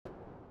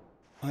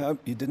I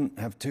hope you didn't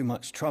have too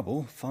much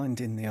trouble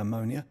finding the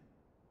ammonia.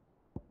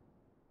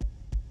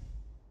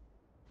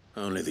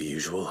 Only the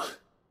usual.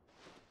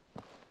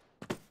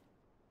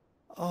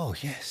 Oh,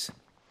 yes.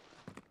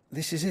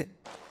 This is it.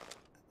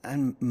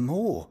 And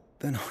more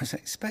than I was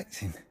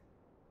expecting.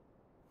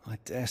 I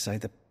dare say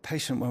the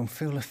patient won't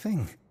feel a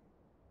thing.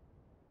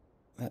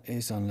 That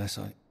is, unless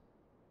I...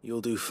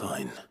 You'll do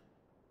fine.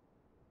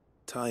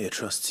 Tyre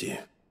trusts you,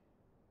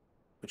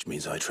 which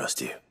means I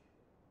trust you.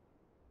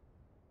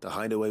 The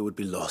hideaway would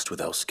be lost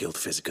without skilled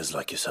physicers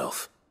like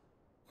yourself.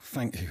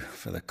 Thank you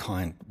for the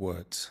kind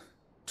words.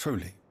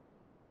 Truly.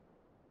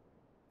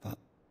 But...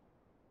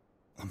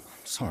 I'm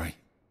sorry.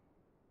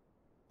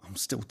 I'm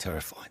still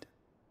terrified.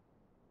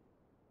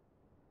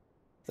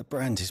 The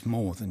brand is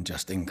more than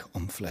just ink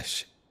on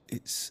flesh.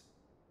 It's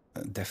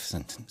a death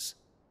sentence.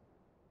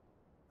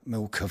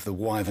 Milk of the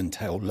wyvern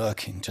tail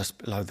lurking just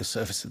below the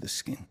surface of the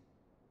skin.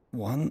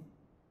 One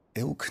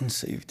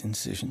ill-conceived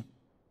incision,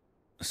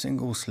 a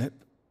single slip,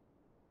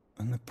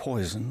 and the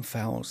poison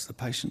fouls the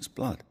patient's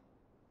blood.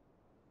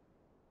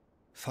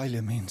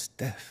 Failure means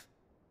death,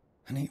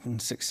 and even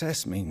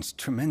success means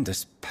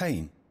tremendous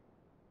pain.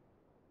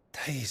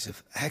 Days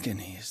of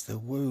agony as the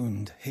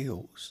wound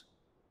heals.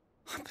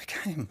 I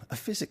became a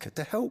physiker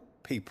to help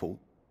people,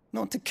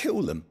 not to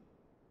kill them.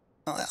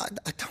 I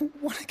don't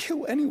want to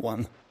kill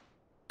anyone.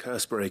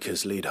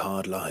 Cursebreakers lead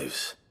hard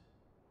lives,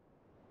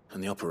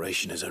 and the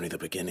operation is only the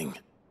beginning.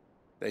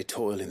 They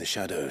toil in the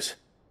shadows,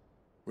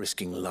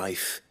 risking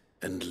life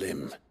and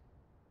limb,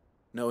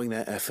 knowing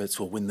their efforts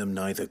will win them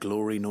neither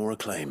glory nor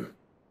acclaim.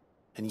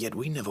 And yet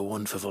we never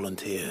won for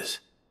volunteers.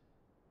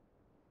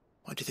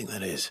 Why do you think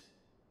that is?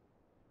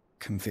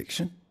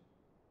 Conviction?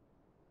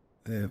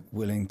 They're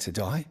willing to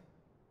die?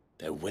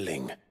 They're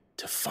willing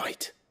to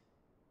fight.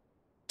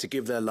 To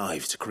give their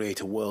lives to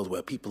create a world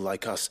where people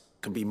like us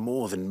can be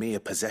more than mere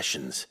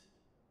possessions.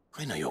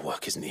 I know your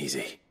work isn't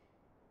easy,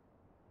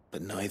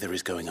 but neither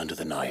is going under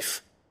the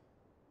knife.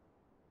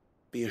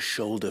 Be a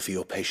shoulder for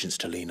your patients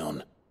to lean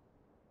on.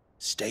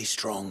 Stay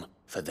strong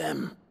for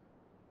them.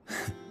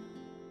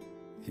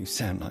 You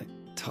sound like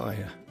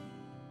Tyre.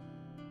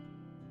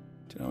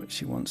 Do you know what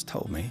she once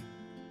told me?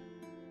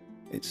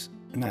 It's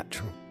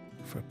natural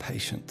for a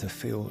patient to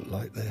feel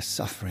like they're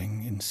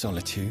suffering in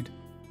solitude.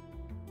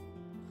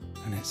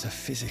 And it's a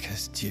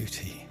physiker's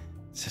duty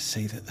to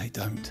see that they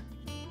don't.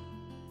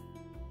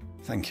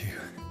 Thank you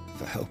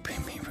for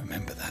helping me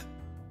remember that.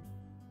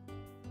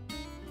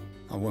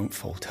 I won't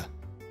falter.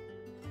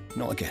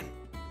 Not again.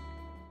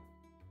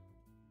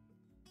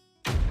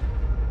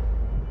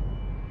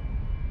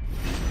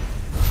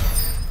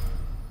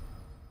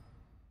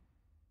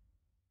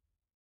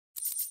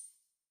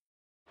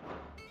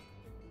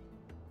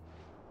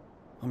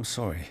 I'm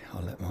sorry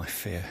I let my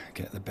fear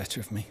get the better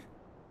of me.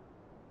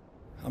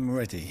 I'm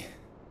ready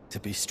to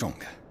be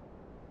stronger.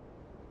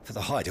 For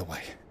the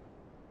hideaway.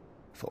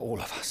 For all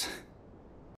of us.